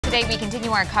Today we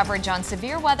continue our coverage on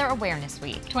Severe Weather Awareness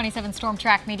Week. 27 Storm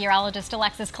Track meteorologist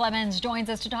Alexis Clemens joins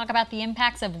us to talk about the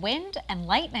impacts of wind and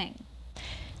lightning.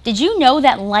 Did you know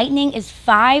that lightning is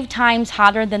 5 times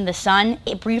hotter than the sun?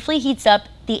 It briefly heats up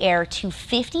the air to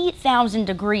 50,000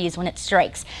 degrees when it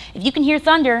strikes. If you can hear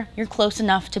thunder, you're close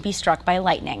enough to be struck by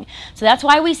lightning. So that's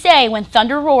why we say when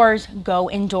thunder roars, go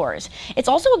indoors. It's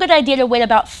also a good idea to wait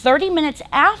about 30 minutes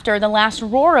after the last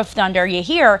roar of thunder you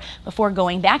hear before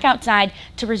going back outside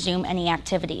to resume any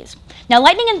activities. Now,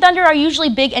 lightning and thunder are usually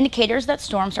big indicators that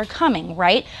storms are coming,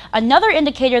 right? Another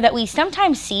indicator that we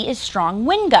sometimes see is strong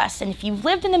wind gusts. And if you've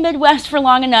lived in the Midwest for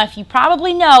long enough, you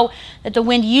probably know that the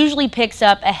wind usually picks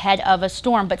up ahead of a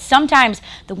storm, but sometimes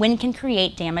the wind can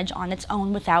create damage on its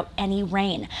own without any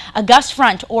rain. A gust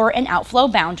front, or an outflow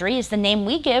boundary, is the name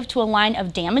we give to a line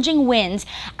of damaging winds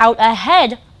out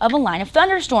ahead of a line of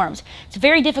thunderstorms. It's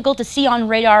very difficult to see on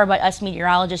radar, but us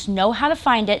meteorologists know how to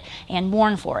find it and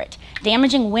warn for it.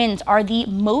 Damaging winds are the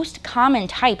most common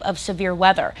type of severe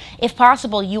weather. If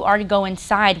possible, you are to go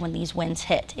inside when these winds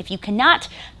hit. If you cannot,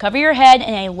 cover your head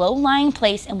in a low-lying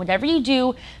place, and whatever you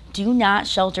do, do not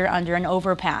shelter under an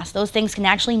overpass. Those things can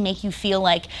actually make you feel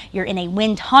like you're in a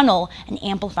wind tunnel and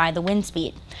amplify the wind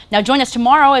speed. Now join us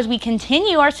tomorrow as we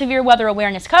continue our severe weather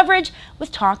awareness coverage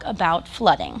with talk about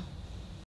flooding.